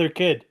like another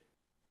kid.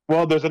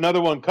 Well, there's another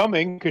one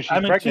coming because she's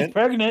pregnant. She's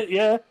pregnant,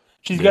 yeah.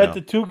 She's got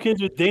the 2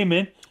 kids with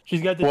Damon.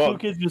 She's got the 2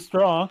 kids with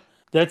Strong.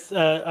 That's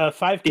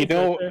 5 kids.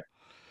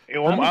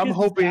 I'm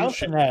hoping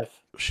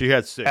she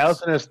had 6.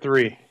 Alicent has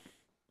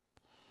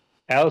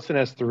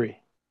 3.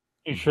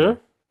 You sure?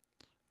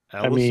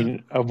 Alicent? I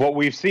mean, of what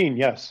we've seen,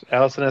 yes.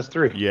 Alicent has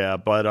 3. Yeah,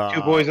 but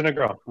 2 boys and a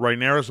girl.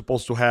 Rhaenyra's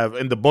supposed to have,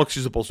 in the book,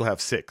 she's supposed to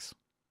have 6.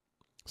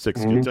 6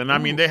 Mm-hmm. kids. And I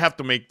mean, they have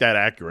to make that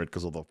accurate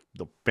because of the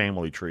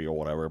family tree or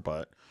whatever,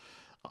 but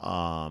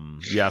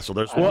yeah, so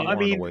there's one more on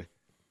the way.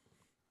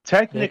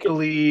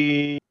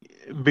 Technically,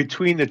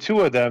 between the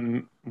 2 of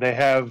them, they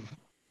have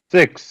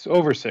 6,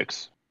 over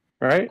 6,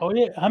 right? Oh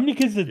yeah, how many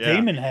kids did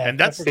Damon have? And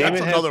that's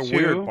another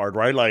weird part,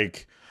 right?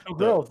 Like 2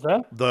 girls,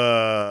 huh?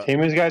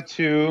 Damon's got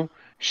 2.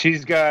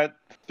 She's got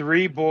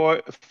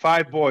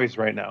 5 boys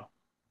right now.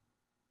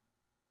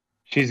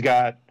 She's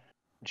got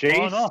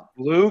Jace,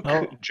 Luke,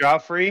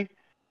 Joffrey.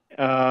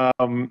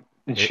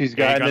 She's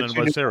got Aegon and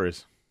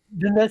Viserys.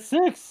 Then that's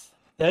 6.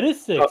 That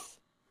is 6.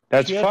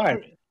 That's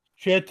 5.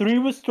 She had 3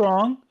 with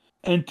Strong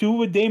and 2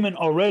 with Damon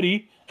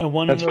already, and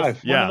one that's in the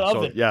 5. in the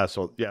oven. Right.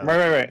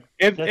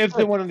 If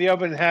the one in the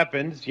oven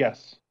happens,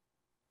 yes.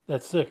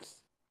 That's 6.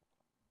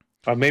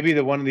 Maybe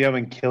the one in the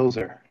oven kills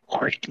her,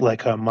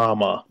 like her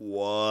mama.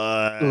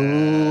 What?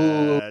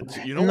 Ooh,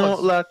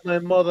 not like my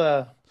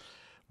mother.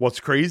 What's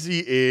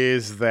crazy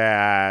is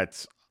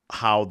that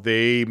how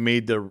they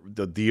made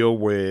the deal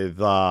with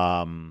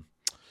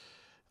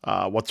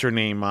what's her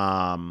name?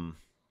 I'm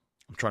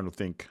trying to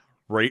think.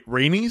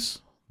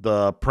 Rhaenys,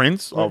 the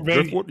prince of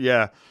Driftwood,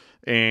 yeah,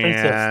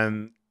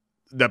 and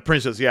the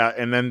princess, yeah,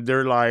 and then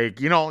they're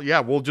like,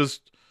 we'll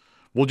just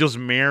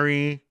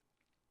marry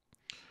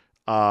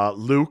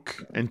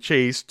Luke and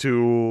Chase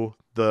to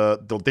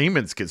the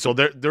Damon's kids. So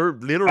they're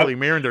literally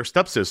marrying their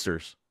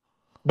stepsisters.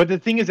 But the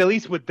thing is, at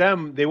least with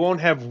them, they won't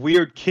have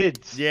weird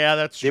kids. Yeah,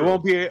 that's true. They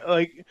won't be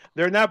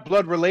they're not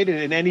blood related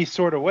in any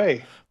sort of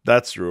way.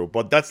 That's true.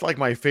 But that's like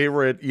my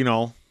favorite,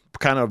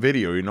 kind of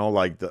video,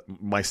 like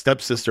my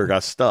stepsister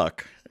got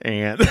stuck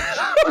and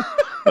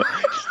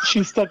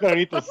She's stuck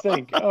underneath the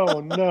sink. Oh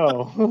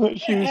no.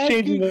 She was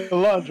changing the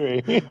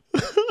laundry.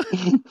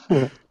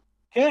 Can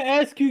I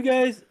ask you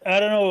guys? I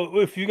don't know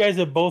if you guys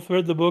have both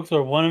read the books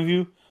or one of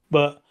you,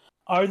 but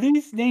are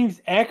these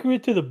names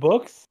accurate to the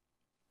books?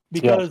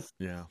 Because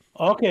yeah.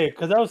 okay,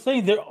 because I was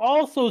saying they're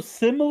all so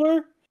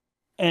similar,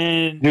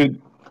 and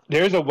Dude,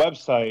 there's a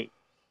website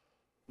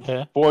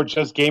yeah. for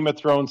just Game of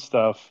Thrones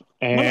stuff,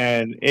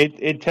 and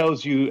it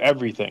tells you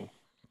everything.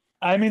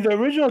 I mean, the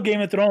original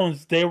Game of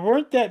Thrones, there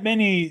weren't that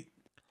many.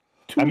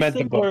 I meant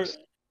the books.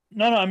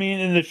 No, I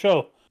mean in the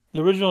show,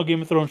 the original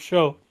Game of Thrones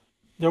show,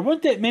 there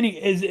weren't that many.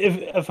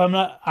 If I'm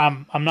not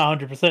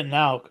 100%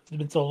 now because it's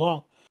been so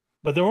long,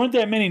 but there weren't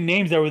that many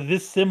names that were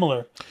this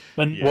similar.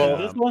 But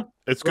this one,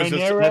 it's because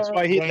that's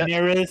why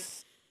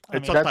Rhaenyra.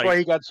 That's why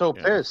he got so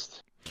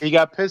pissed. He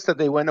got pissed that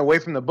they went away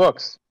from the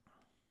books.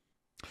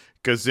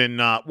 Because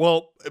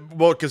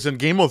because in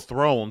Game of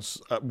Thrones,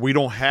 we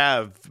don't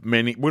have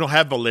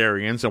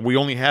Valerians, and we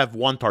only have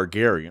one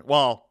Targaryen.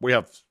 Well, we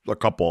have a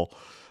couple,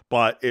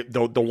 but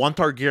the one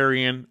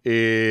Targaryen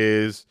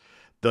is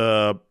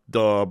the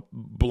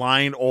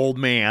blind old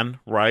man,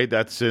 right?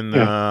 That's in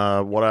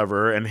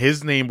whatever, and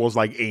his name was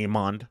like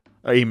Aemond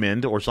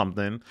or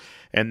something.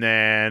 And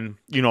then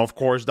of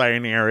course,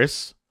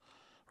 Daenerys,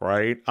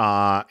 right?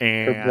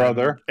 And her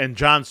brother, and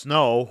Jon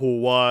Snow,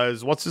 who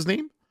was what's his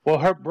name? Well,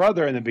 her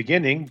brother in the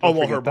beginning.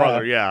 Her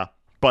brother, yeah.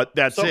 But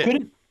that's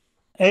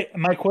it.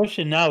 My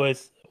question now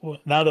is,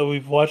 now that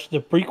we've watched the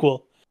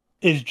prequel,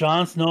 is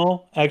Jon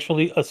Snow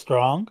actually a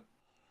strong?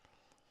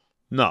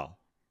 No.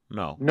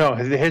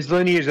 His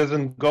lineage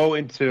doesn't go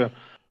into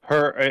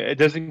her. It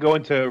doesn't go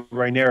into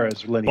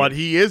Rhaenyra's lineage. But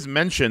he is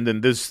mentioned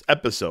in this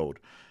episode.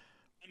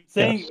 I'm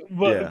saying,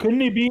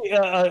 couldn't he be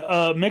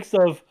a mix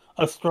of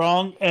a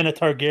strong and a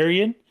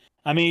Targaryen?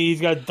 I mean, he's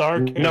got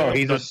dark hair. No,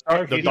 he's a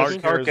Stark. He's a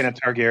Stark and a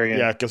Targaryen.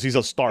 Yeah, because he's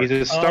a Stark. He's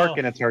a Stark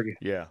and a Targaryen.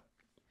 Yeah.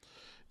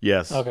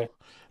 Yes. Okay.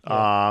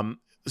 Yeah.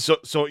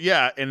 So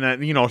yeah, and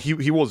then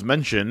he was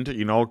mentioned,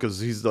 because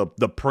he's the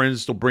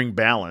prince to bring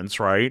balance,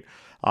 right?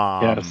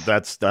 Yes.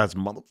 That's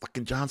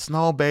motherfucking Jon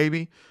Snow,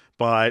 baby.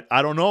 But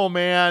I don't know,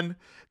 man.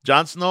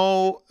 Jon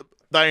Snow,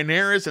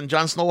 Daenerys, and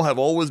Jon Snow have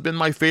always been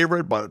my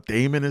favorite, but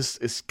Daemon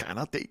is kind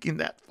of taking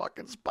that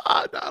fucking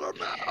spot. I don't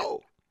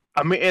know.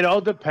 I mean, it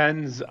all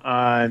depends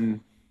on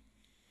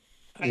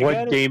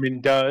what Daemon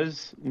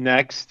does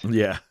next.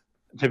 Yeah.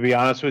 To be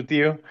honest with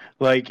you,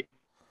 I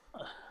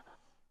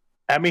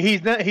mean,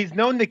 he's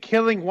known to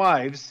killing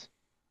wives.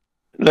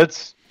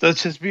 Let's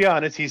just be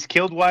honest. He's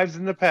killed wives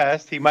in the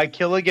past. He might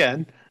kill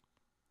again.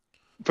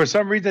 For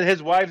some reason,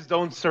 his wives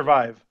don't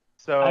survive.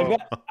 So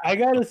I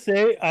gotta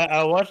say,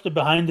 I watched the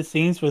behind the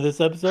scenes for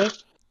this episode,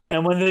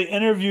 and when they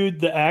interviewed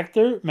the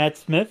actor Matt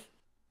Smith,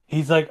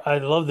 he's like, "I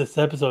love this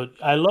episode.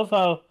 I love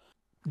how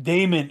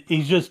Daemon,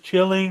 he's just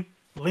chilling,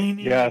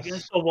 leaning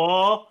against the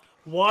wall,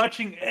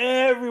 watching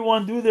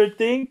everyone do their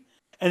thing,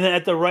 and then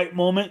at the right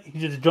moment, he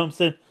just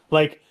jumps in,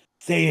 like,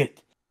 say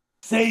it.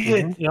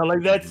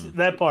 That's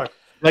that part.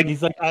 Like,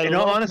 he's like,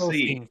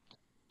 honestly,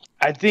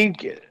 I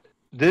think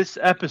this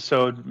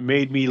episode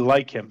made me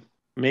like him,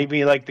 made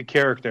me like the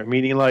character,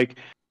 meaning like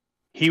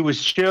he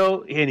was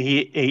chill and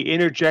he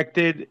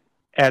interjected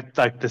at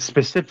like the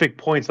specific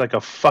points like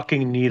a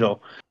fucking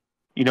needle.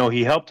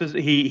 He helped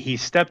he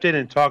stepped in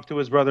and talked to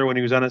his brother when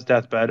he was on his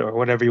deathbed, or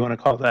whatever you want to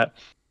call that.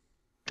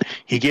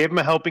 He gave him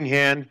a helping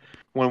hand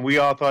when we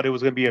all thought it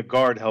was going to be a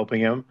guard helping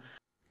him.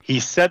 He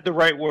said the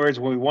right words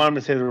when we wanted him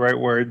to say the right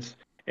words,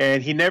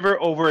 and he never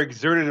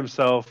overexerted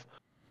himself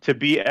to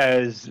be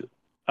as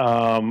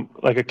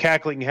like a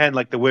cackling hen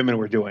like the women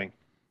were doing,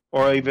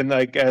 or even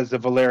like as the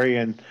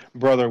Valerian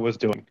brother was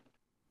doing.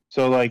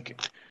 So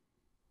like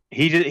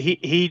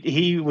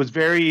he was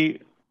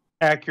very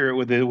accurate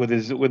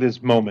with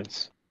his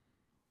moments.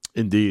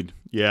 Indeed,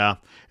 yeah.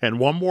 And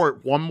one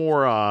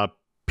more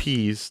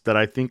piece that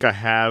I think I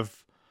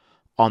have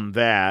on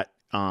that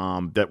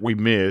we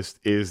missed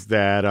is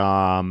that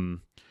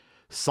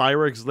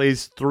Cyrex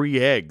lays 3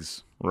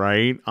 eggs,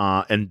 right?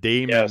 And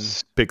Daemon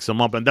picks them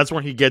up, and that's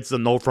when he gets the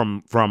note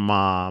from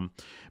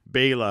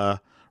Baela,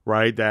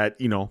 right? That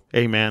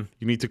hey man,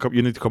 you need to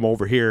come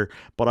over here.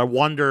 But I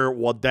wonder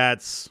what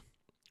that's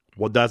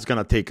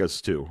gonna take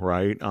us to,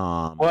 right?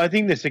 Well, I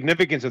think the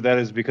significance of that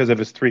is because of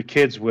his 3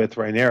 kids with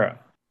Rhaenyra.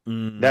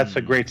 That's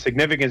a great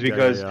significance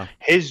because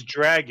his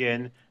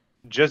dragon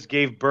just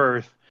gave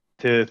birth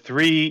to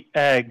 3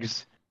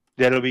 eggs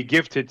that'll be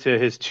gifted to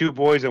his 2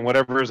 boys and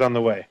whatever is on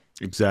the way.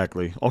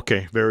 Exactly.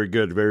 Okay. Very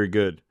good. Very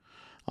good.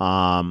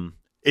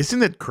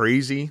 Isn't it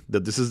crazy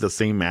that this is the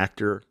same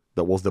actor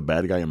that was the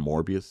bad guy in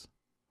Morbius?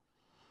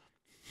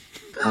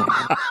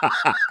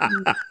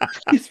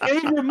 His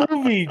favorite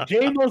movie,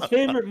 J-Mo's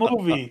favorite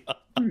movie.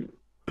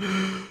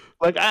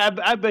 Like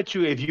I bet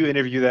you, if you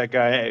interview that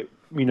guy,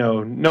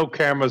 no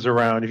cameras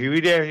around. If you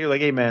interview,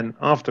 like, hey man,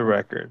 off the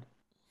record,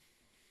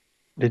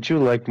 did you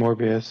like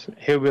Morbius?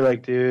 He'll be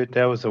like, dude,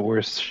 that was the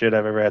worst shit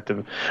I've ever had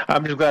to.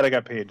 I'm just glad I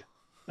got paid.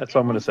 That's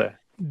what I'm gonna say.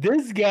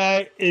 This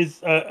guy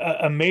is a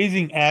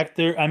amazing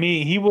actor. I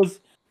mean, he was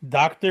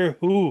Doctor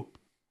Who.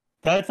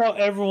 That's how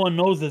everyone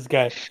knows this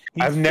guy. He's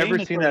I've never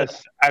famous seen for a,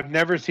 that. I've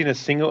never seen a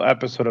single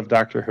episode of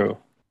Doctor Who.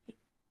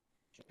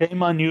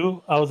 Shame on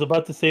you. I was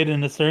about to say it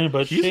in the certain,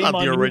 but He's shame not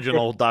on the you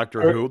original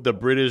Doctor for- Who. The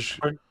British.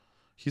 for-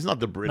 He's not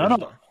the No, British.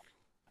 no.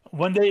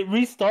 When they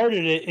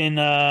restarted it in,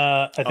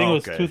 I think it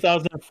was Okay.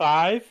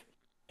 2005,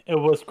 it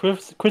was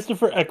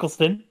Christopher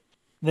Eccleston,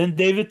 then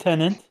David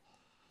Tennant,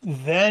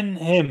 then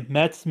him,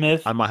 Matt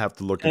Smith. I might have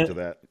to look And- into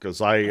that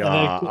because I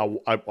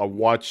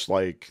watched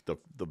like the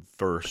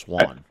first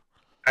one.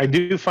 I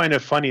do find it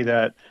funny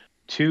that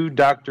 2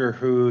 Doctor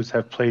Who's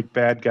have played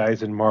bad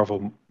guys in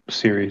Marvel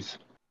series.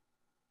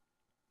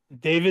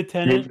 David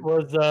Tennant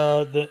was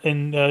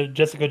in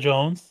Jessica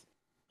Jones.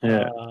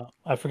 Yeah,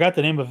 I forgot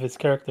the name of his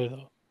character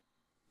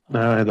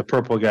though. the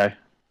purple guy.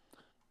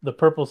 The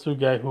purple suit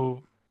guy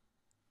who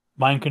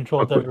mind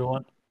controlled Okay.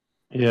 everyone.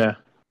 Yeah,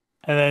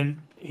 And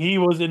then he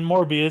was in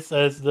Morbius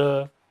as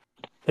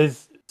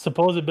his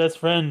supposed best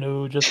friend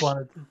who just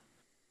wanted to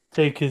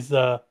take his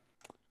yeah.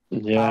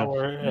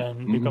 power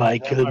and become a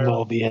vampire.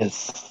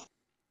 Mobius.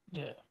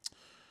 Yeah.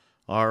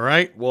 All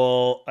right.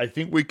 Well, I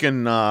think we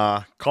can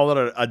call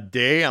it a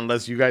day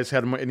unless you guys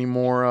had any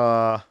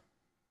more.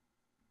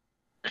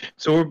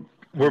 So we're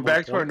more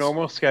back to our points?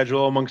 normal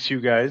schedule amongst you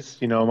guys.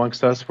 You know,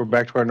 amongst us, we're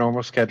back to our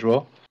normal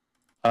schedule.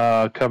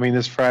 Coming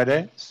this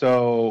Friday.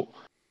 So,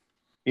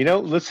 you know,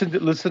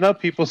 listen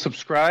up, people.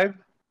 Subscribe.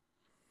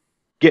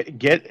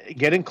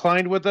 Get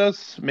inclined with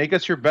us. Make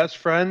us your best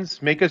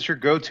friends. Make us your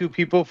go-to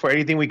people for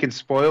anything we can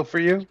spoil for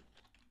you.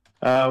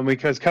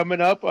 Because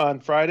coming up on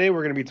Friday,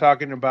 we're going to be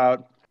talking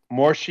about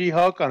more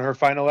She-Hulk on her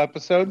final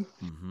episode.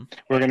 Mhm.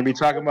 We're going to be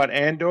talking about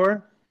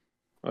Andor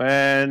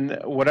and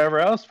whatever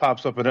else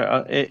pops up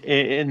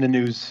in the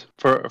news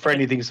for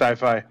anything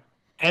sci-fi.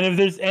 And if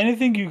there's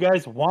anything you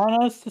guys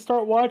want us to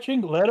start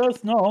watching, let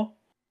us know.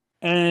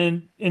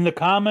 And in the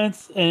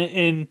comments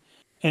and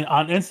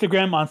on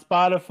Instagram, on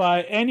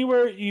Spotify,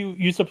 anywhere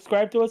you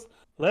subscribe to us,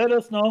 let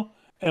us know,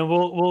 and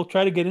we'll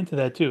try to get into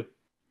that too.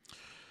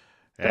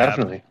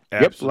 Definitely.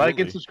 Yep. Absolutely. Like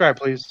and subscribe,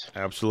 please.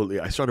 Absolutely.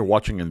 I started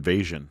watching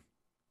Invasion.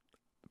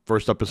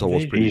 First episode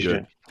was pretty good.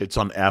 Invasion. It's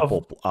on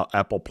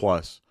Apple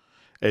Plus.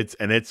 It's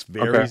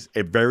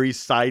very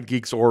side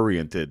geeks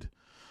oriented.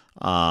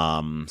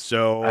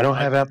 So I don't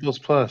have Apple's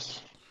Plus.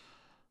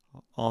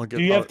 I'll get.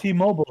 Do you have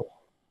T-Mobile?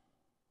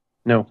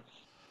 No.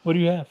 What do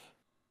you have?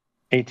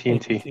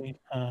 AT&T.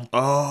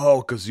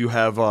 Oh, because you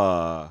have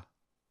an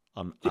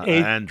A-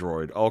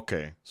 Android.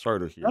 Okay, sorry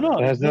to hear. No, that.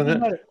 It has doesn't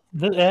nothing- matter.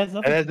 It has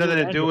It has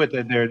nothing to do with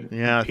it. There.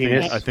 Yeah,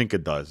 Penis. I think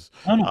it does.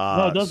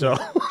 No, it doesn't.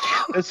 So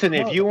Listen,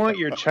 if you want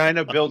your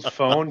China-built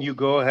phone, you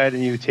go ahead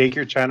and you take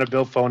your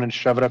China-built phone and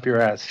shove it up your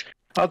ass.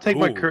 I'll take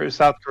my Ooh.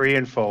 South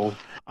Korean phone.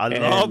 I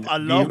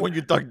And love you- when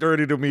you talk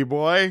dirty to me,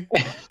 boy.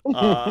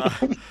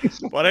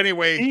 But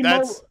anyway,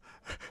 T-Mobile-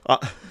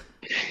 that's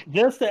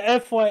Just a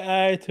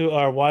FYI to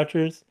our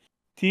watchers,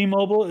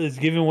 T-Mobile is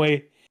giving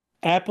away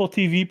Apple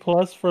TV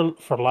Plus for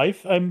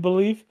life, I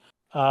believe.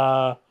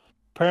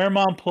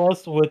 Paramount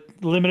Plus with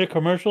limited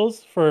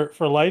commercials for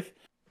life.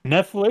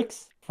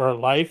 Netflix for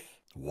life.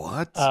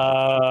 what?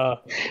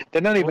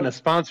 They're not even a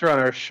sponsor on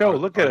our show.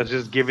 Look at us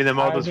just giving them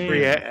all I this mean,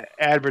 free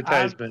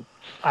advertisement.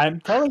 I'm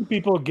telling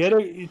people, get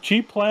a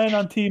cheap plan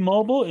on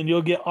T-Mobile and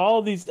you'll get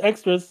all these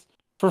extras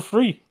for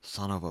free.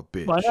 Son of a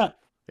bitch. Why not?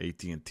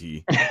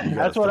 AT&T.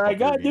 That's what I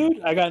got, dude.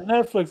 I got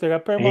Netflix. I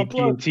got Paramount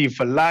Plus. AT&T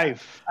for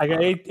life. I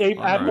got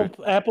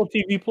Apple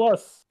TV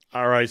Plus.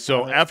 All right,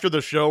 so after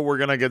the show, we're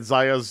gonna get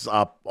Zaya's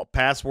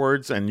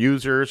passwords and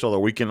users so that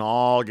we can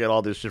all get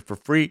all this shit for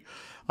free.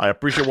 I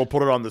appreciate we'll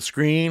put it on the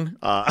screen.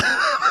 But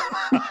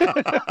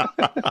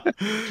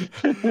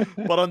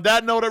on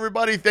that note,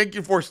 everybody, thank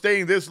you for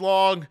staying this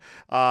long.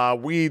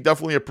 We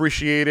definitely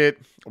appreciate it.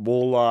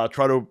 We'll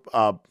try to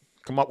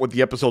come up with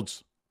the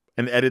episodes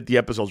and edit the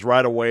episodes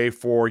right away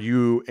for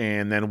you,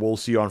 and then we'll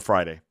see you on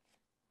Friday.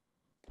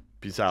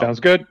 Peace out. Sounds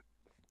good.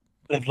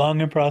 Live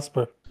long and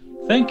prosper.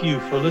 Thank you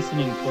for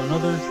listening to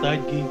another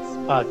Side Geeks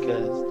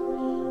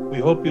podcast. We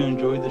hope you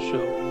enjoyed the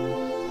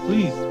show.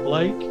 Please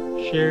like,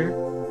 share,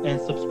 and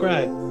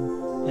subscribe.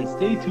 And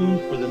stay tuned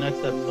for the next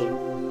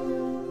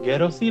episode.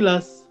 Quiero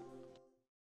silas.